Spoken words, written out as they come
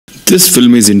This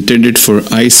film is intended for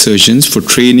eye surgeons for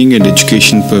training and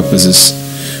education purposes.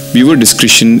 Viewer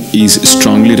discretion is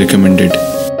strongly recommended.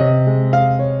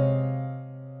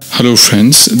 Hello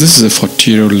friends, this is a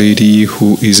 40-year-old lady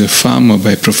who is a farmer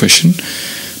by profession,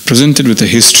 presented with a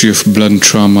history of blunt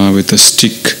trauma with a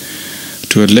stick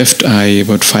to her left eye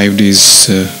about 5 days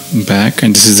back,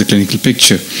 and this is the clinical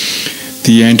picture.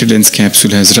 The anti-lens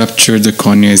capsule has ruptured, the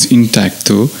cornea is intact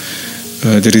though.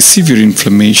 There is severe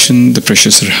inflammation, the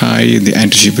pressures are high, the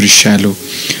antechamber is shallow,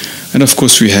 and of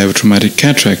course we have traumatic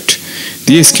cataract.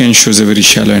 The A scan shows a very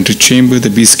shallow antechamber,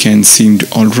 the B scan seemed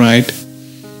alright.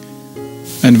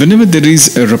 And whenever there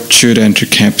is a ruptured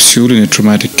anterior capsule in a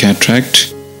traumatic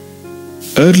cataract,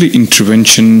 early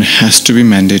intervention has to be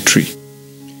mandatory.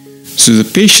 So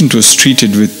the patient was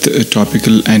treated with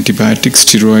topical antibiotics,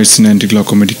 steroids and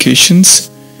anti-glaucoma medications.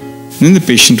 And then the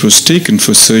patient was taken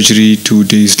for surgery 2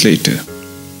 days later.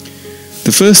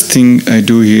 The first thing I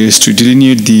do here is to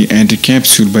delineate the anterior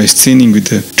capsule by staining with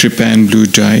the trypan blue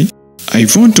dye. I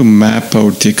want to map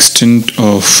out the extent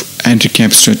of anterior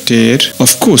capsular tear.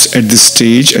 Of course, at this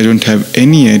stage, I don't have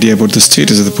any idea about the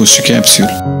status of the posterior capsule.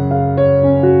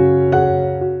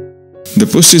 The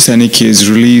posterior sanicae is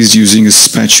released using a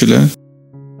spatula.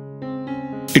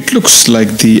 It looks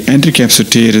like the anterior capsular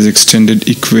tear is extended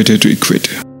equator to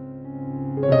equator.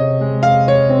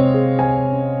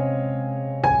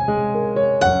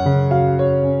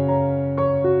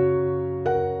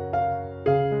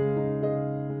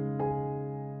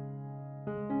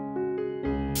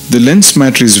 The lens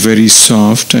matter is very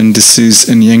soft, and this is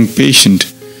a young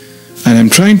patient, and I'm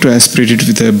trying to aspirate it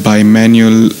with a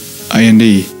bimanual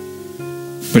I&A,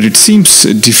 but it seems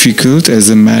difficult as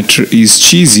the matter is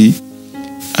cheesy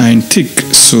and thick,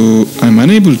 so I'm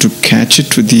unable to catch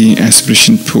it with the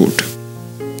aspiration port.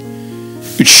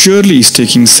 It surely is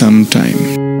taking some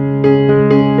time.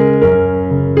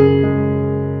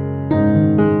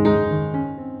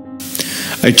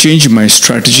 I changed my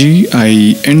strategy.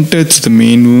 I entered through the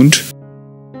main wound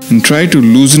and tried to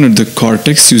loosen at the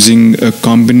cortex using a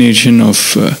combination of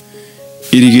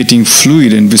irrigating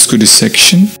fluid and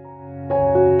viscodissection.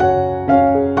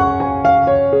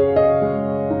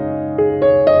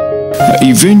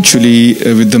 Eventually,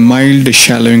 with the mild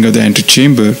shallowing of the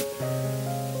antechamber,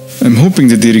 I'm hoping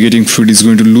that the irrigating fluid is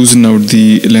going to loosen out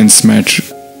the lens matter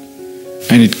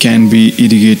and it can be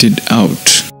irrigated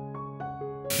out.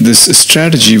 This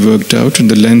strategy worked out and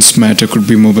the lens matter could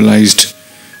be mobilized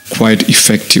quite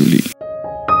effectively.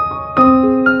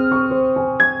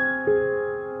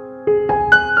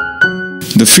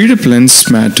 The freed-up lens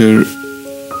matter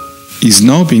is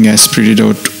now being aspirated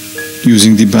out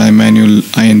using the bimanual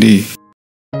I&A.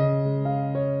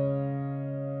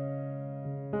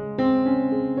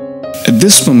 At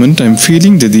this moment, I'm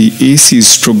feeling that the AC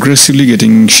is progressively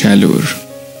getting shallower.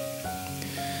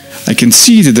 I can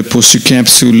see that the posterior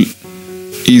capsule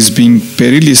is being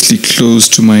perilously close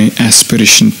to my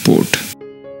aspiration port.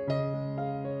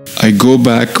 I go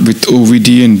back with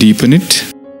OVD and deepen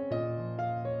it.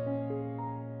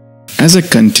 As I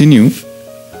continue,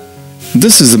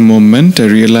 this is the moment I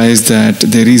realize that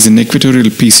there is an equatorial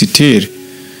PC tear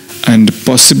and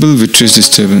possible vitreous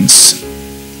disturbance.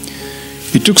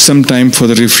 It took some time for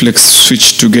the reflex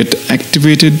switch to get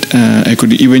activated. I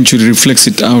could eventually reflex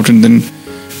it out and then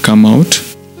come out.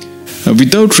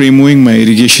 Without removing my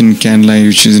irrigation cannula,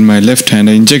 which is in my left hand,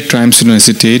 I inject triamcinolone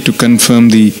acetate to confirm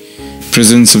the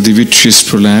presence of the vitreous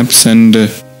prolapse, and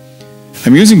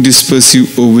I'm using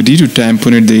dispersive OVD to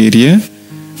tamponate the area.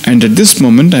 And at this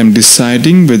moment, I'm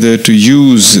deciding whether to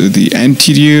use the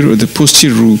anterior or the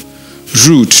posterior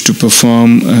route to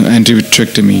perform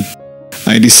anti-vitrectomy.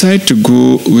 I decide to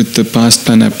go with the Pars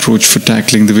Plana approach for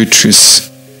tackling the vitreous.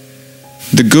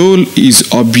 The goal is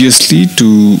obviously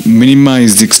to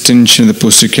minimize the extension of the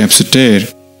posterior capsular tear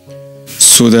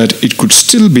so that it could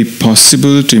still be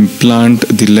possible to implant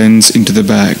the lens into the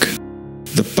bag.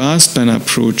 The Pars Plana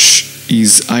approach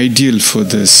is ideal for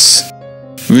this.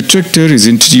 Vitrector is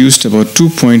introduced about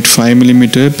 2.5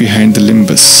 mm behind the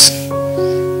limbus.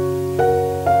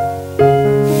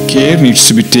 Care needs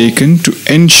to be taken to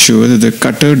ensure that the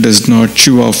cutter does not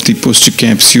chew off the posterior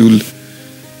capsule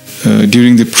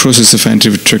during the process of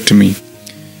anti-vitrectomy.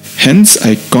 Hence,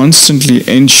 I constantly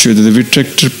ensure that the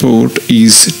vitrector port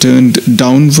is turned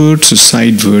downwards or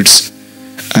sidewards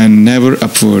and never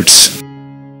upwards.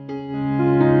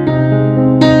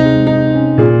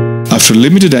 After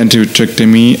limited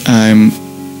anti-vitrectomy, I am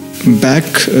back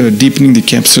deepening the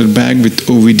capsular bag with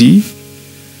OVD,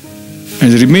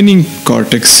 and the remaining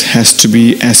cortex has to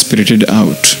be aspirated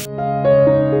out.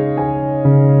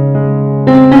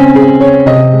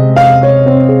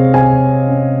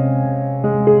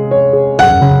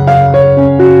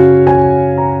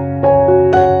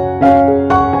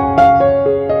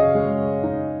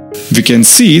 we can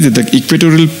see that the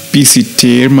equatorial PC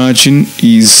tear margin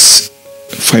is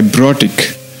fibrotic,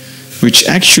 which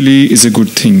actually is a good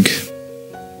thing.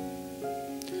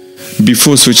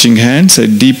 Before switching hands, I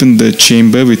deepen the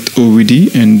chamber with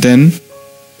OVD and then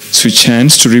switch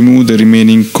hands to remove the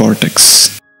remaining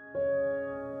cortex.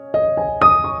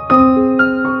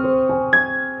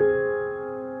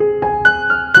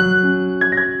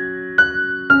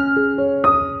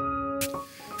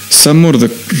 Some more of the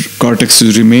cortex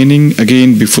is remaining.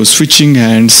 Again, before switching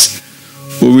hands,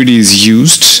 OVD is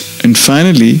used, and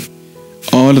finally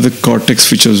all of the cortex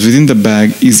which was within the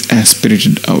bag is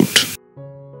aspirated out.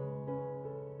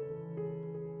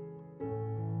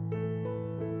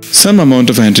 Some amount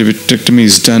of anti-vitrectomy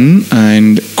is done,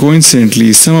 and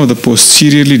coincidentally some of the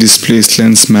posteriorly displaced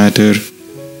lens matter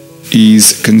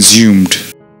is consumed.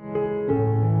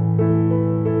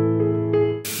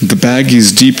 The bag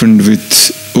is deepened with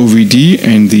OVD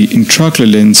and the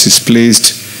intraocular lens is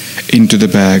placed into the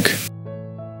bag.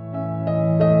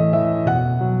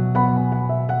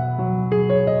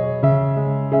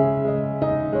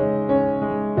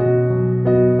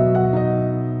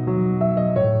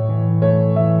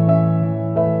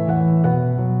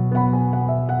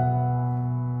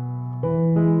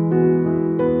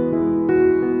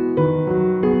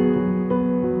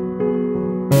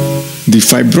 The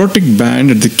fibrotic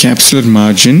band at the capsular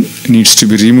margin needs to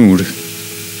be removed.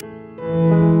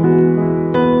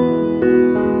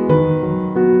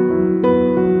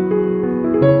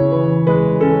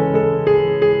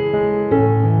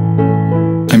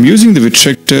 I'm using the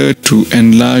vitrector to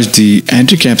enlarge the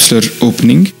anticapsular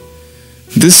opening.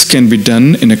 This can be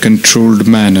done in a controlled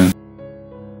manner.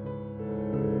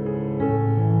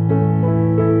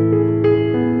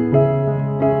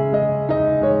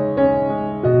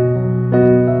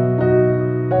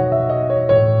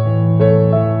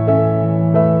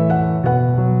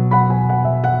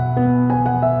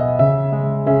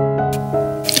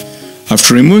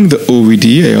 After removing the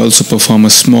OVD, I also perform a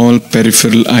small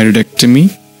peripheral iridectomy.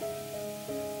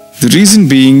 The reason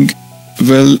being,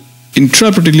 well,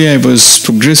 intraoperatively I was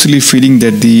progressively feeling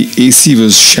that the AC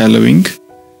was shallowing,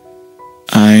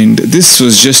 and this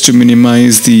was just to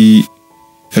minimize the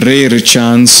rare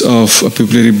chance of a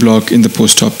pupillary block in the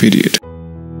post-op period.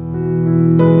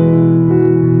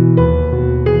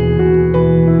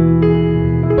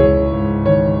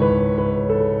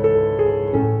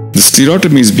 The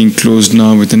sclerotomy is being closed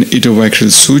now with an etovical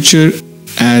suture,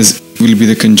 as will be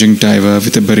the conjunctiva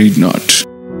with a buried knot.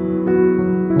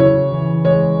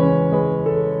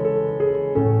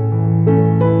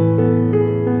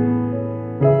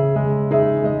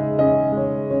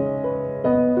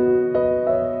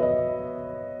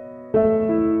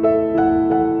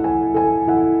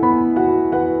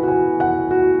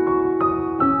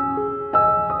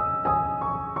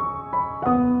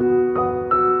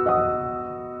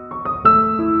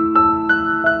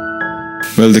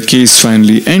 Well, the case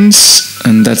finally ends,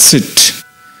 and that's it.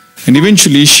 And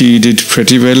eventually she did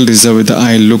pretty well. This is how the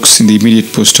eye looks in the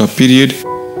immediate post-op period.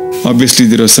 Obviously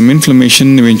there was some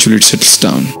inflammation, eventually it settles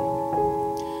down.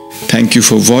 Thank you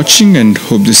for watching and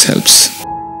hope this helps.